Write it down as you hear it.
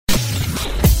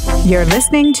You're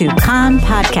listening to Kan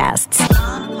Podcasts.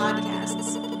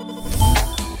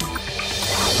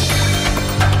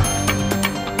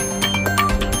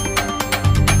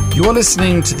 You are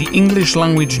listening to the English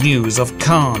language news of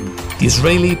Kan, the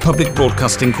Israeli Public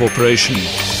Broadcasting Corporation.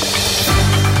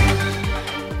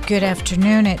 Good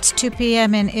afternoon. It's 2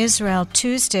 p.m. in Israel,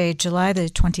 Tuesday, July the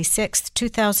 26th,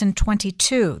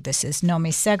 2022. This is Nomi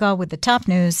Segal with the top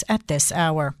news at this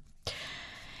hour.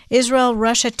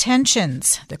 Israel-Russia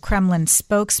tensions. The Kremlin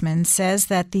spokesman says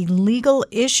that the legal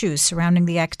issues surrounding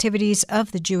the activities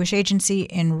of the Jewish Agency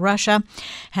in Russia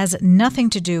has nothing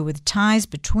to do with ties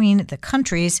between the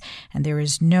countries, and there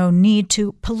is no need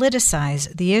to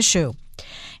politicize the issue.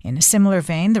 In a similar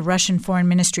vein, the Russian Foreign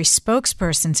Ministry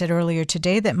spokesperson said earlier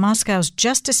today that Moscow's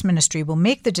Justice Ministry will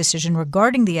make the decision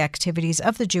regarding the activities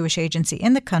of the Jewish Agency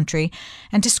in the country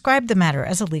and described the matter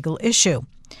as a legal issue.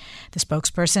 The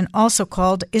spokesperson also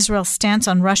called Israel's stance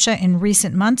on Russia in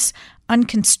recent months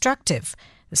unconstructive.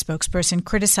 The spokesperson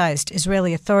criticized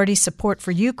Israeli authorities' support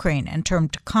for Ukraine and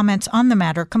termed comments on the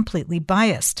matter completely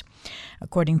biased.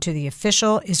 According to the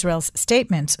official, Israel's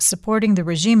statements supporting the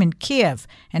regime in Kiev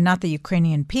and not the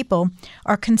Ukrainian people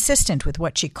are consistent with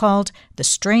what she called the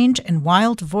strange and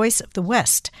wild voice of the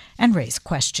West and raise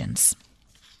questions.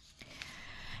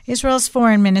 Israel's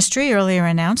foreign ministry earlier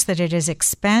announced that it is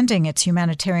expanding its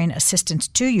humanitarian assistance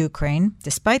to Ukraine,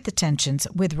 despite the tensions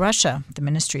with Russia. The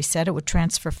ministry said it would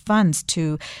transfer funds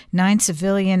to 9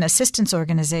 civilian assistance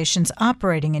organizations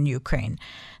operating in Ukraine.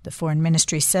 The foreign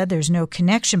ministry said there's no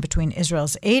connection between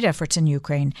Israel's aid efforts in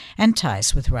Ukraine and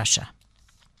ties with Russia.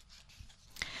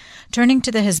 Turning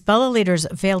to the Hezbollah leader's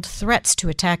veiled threats to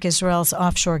attack Israel's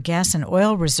offshore gas and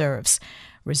oil reserves.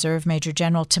 Reserve Major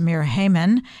General Tamir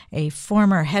Heyman, a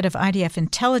former head of IDF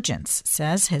intelligence,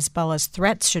 says Hezbollah's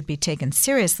threats should be taken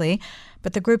seriously,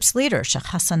 but the group's leader, Sheikh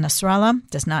Hassan Nasrallah,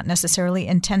 does not necessarily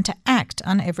intend to act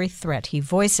on every threat he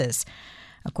voices.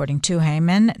 According to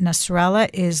Heyman,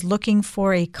 Nasrallah is looking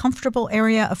for a comfortable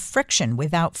area of friction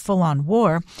without full-on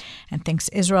war and thinks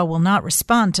Israel will not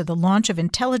respond to the launch of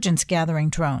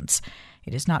intelligence-gathering drones.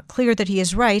 It is not clear that he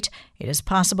is right. It is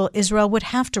possible Israel would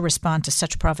have to respond to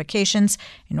such provocations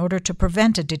in order to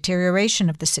prevent a deterioration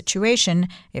of the situation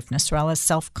if Nasrallah's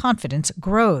self-confidence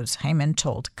grows, Heyman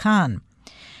told Kan.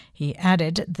 He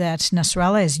added that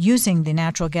Nasrallah is using the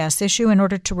natural gas issue in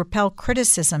order to repel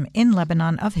criticism in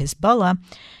Lebanon of Hezbollah,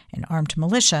 an armed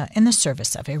militia in the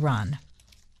service of Iran.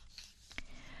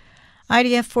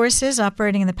 IDF forces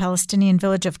operating in the Palestinian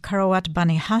village of Karawat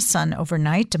Bani Hassan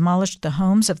overnight demolished the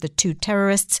homes of the 2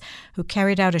 terrorists who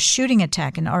carried out a shooting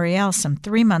attack in Ariel some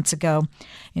 3 months ago,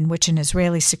 in which an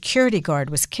Israeli security guard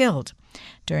was killed.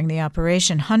 During the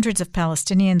operation, hundreds of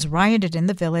Palestinians rioted in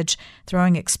the village,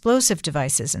 throwing explosive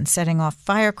devices and setting off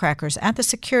firecrackers at the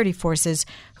security forces,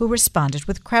 who responded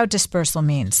with crowd dispersal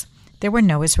means. There were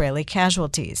no Israeli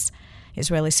casualties.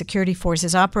 Israeli security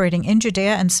forces operating in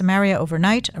Judea and Samaria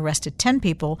overnight arrested 10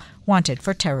 people wanted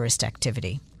for terrorist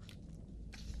activity.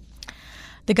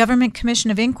 The Government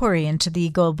Commission of Inquiry into the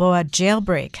Gilboa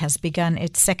jailbreak has begun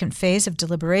its second phase of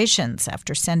deliberations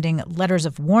after sending letters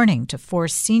of warning to 4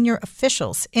 senior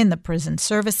officials in the prison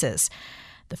services.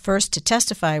 The first to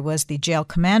testify was the jail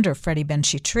commander, Freddie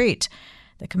Ben-Shitrit.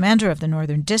 The commander of the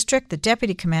Northern District, the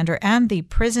deputy commander, and the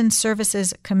prison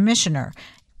services commissioner,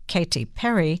 Katy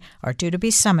Perry, are due to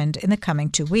be summoned in the coming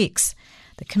 2 weeks.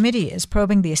 The committee is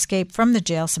probing the escape from the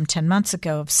jail some 10 months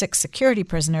ago of 6 security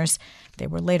prisoners. They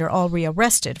were later all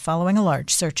rearrested following a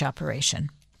large search operation.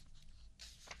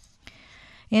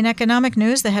 In economic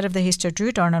news, the head of the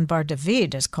Histadrut, Arnon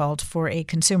Bar-David, has called for a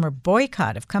consumer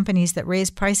boycott of companies that raise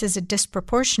prices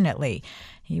disproportionately.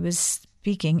 He was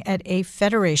speaking at a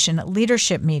federation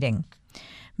leadership meeting.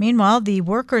 Meanwhile, the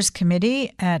Workers'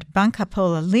 Committee at Bank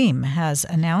Hapoalim has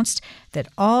announced that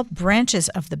all branches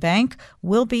of the bank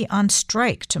will be on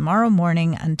strike tomorrow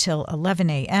morning until 11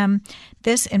 a.m.,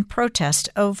 this in protest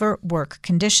over work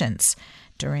conditions.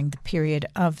 During the period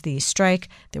of the strike,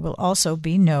 there will also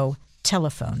be no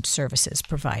telephone services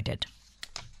provided.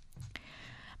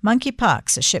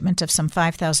 Monkeypox, a shipment of some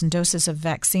 5,000 doses of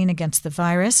vaccine against the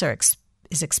virus,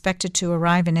 is expected to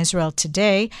arrive in Israel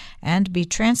today and be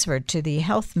transferred to the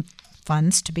health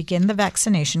funds to begin the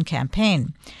vaccination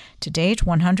campaign. To date,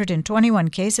 121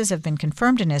 cases have been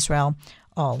confirmed in Israel,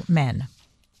 all men.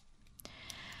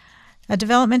 A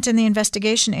development in the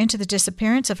investigation into the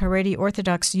disappearance of Haredi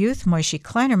Orthodox youth Moishi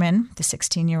Kleinerman, the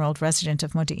 16-year-old resident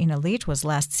of Modi'in Illit, was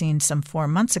last seen some 4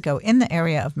 months ago in the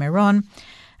area of Meron.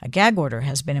 A gag order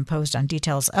has been imposed on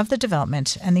details of the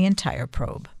development and the entire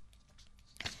probe.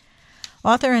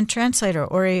 Author and translator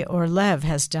Ori Orlev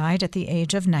has died at the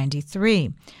age of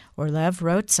 93. Orlev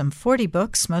wrote some 40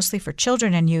 books, mostly for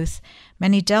children and youth.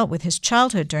 Many dealt with his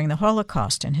childhood during the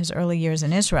Holocaust and his early years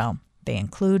in Israel. They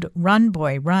include Run,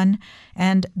 Boy, Run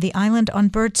and The Island on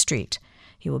Bird Street.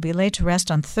 He will be laid to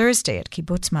rest on Thursday at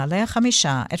Kibbutz Ma'aleh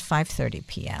HaChamisha at 5:30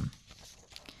 p.m.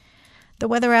 The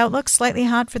weather outlook, slightly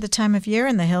hot for the time of year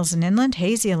in the hills and inland,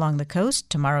 hazy along the coast.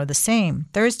 Tomorrow the same.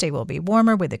 Thursday will be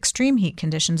warmer with extreme heat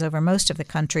conditions over most of the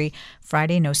country.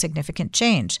 Friday, no significant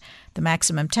change. The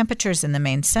maximum temperatures in the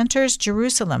main centers: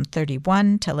 Jerusalem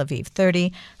 31, Tel Aviv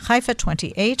 30, Haifa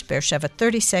 28, Beersheba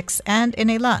 36, and in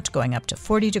Eilat going up to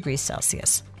 40 degrees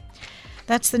Celsius.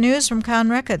 That's the news from Kan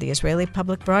Reka, the Israeli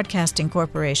Public Broadcasting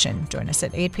Corporation. Join us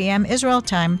at 8 p.m. Israel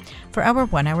time for our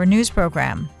one-hour news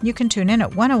program. You can tune in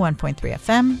at 101.3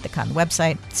 FM, the Kan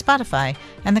website, Spotify,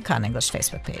 and the Kan English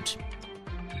Facebook page.